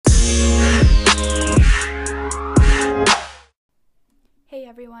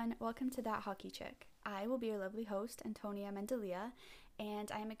everyone, welcome to That Hockey Chick. I will be your lovely host, Antonia Mendelia,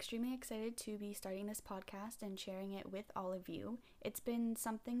 and I am extremely excited to be starting this podcast and sharing it with all of you. It's been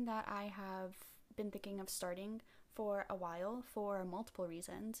something that I have been thinking of starting for a while for multiple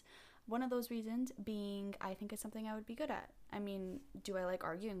reasons. One of those reasons being I think it's something I would be good at. I mean, do I like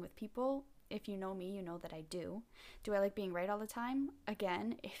arguing with people? If you know me, you know that I do. Do I like being right all the time?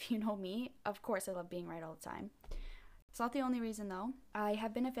 Again, if you know me, of course I love being right all the time. It's not the only reason though. I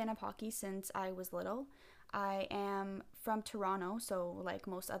have been a fan of hockey since I was little. I am from Toronto, so like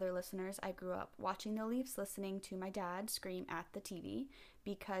most other listeners, I grew up watching the Leafs, listening to my dad scream at the TV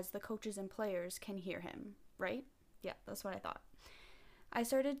because the coaches and players can hear him, right? Yeah, that's what I thought. I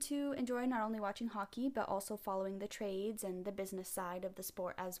started to enjoy not only watching hockey, but also following the trades and the business side of the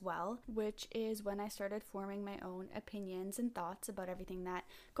sport as well, which is when I started forming my own opinions and thoughts about everything that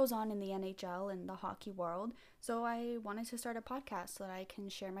goes on in the NHL and the hockey world. So I wanted to start a podcast so that I can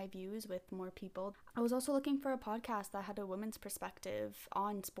share my views with more people. I was also looking for a podcast that had a woman's perspective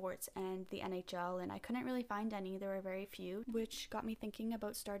on sports and the NHL, and I couldn't really find any. There were very few, which got me thinking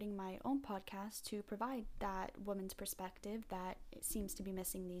about starting my own podcast to provide that woman's perspective that it seems to be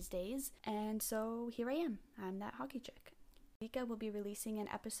missing these days. And so here I am. I'm that hockey chick. Week I will be releasing an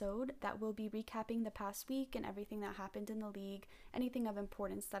episode that will be recapping the past week and everything that happened in the league, anything of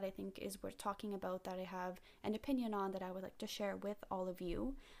importance that I think is worth talking about, that I have an opinion on, that I would like to share with all of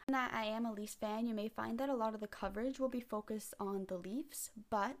you. And that I am a Leafs fan, you may find that a lot of the coverage will be focused on the Leafs,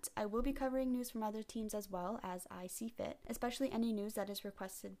 but I will be covering news from other teams as well as I see fit, especially any news that is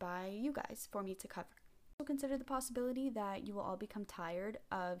requested by you guys for me to cover. Consider the possibility that you will all become tired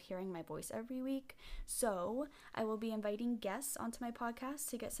of hearing my voice every week, so I will be inviting guests onto my podcast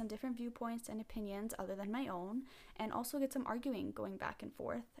to get some different viewpoints and opinions other than my own, and also get some arguing going back and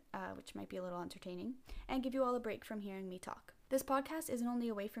forth, which might be a little entertaining, and give you all a break from hearing me talk. This podcast isn't only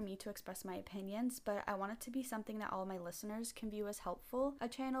a way for me to express my opinions, but I want it to be something that all my listeners can view as helpful, a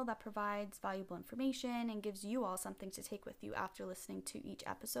channel that provides valuable information and gives you all something to take with you after listening to each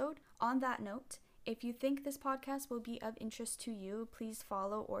episode. On that note, if you think this podcast will be of interest to you, please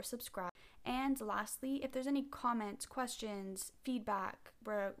follow or subscribe. And lastly, if there's any comments, questions, feedback,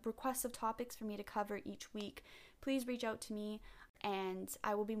 requests of topics for me to cover each week, please reach out to me and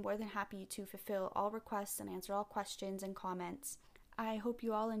I will be more than happy to fulfill all requests and answer all questions and comments. I hope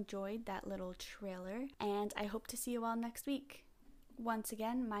you all enjoyed that little trailer and I hope to see you all next week. Once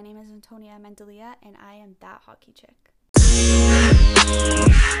again, my name is Antonia Mendelia and I am that hockey chick.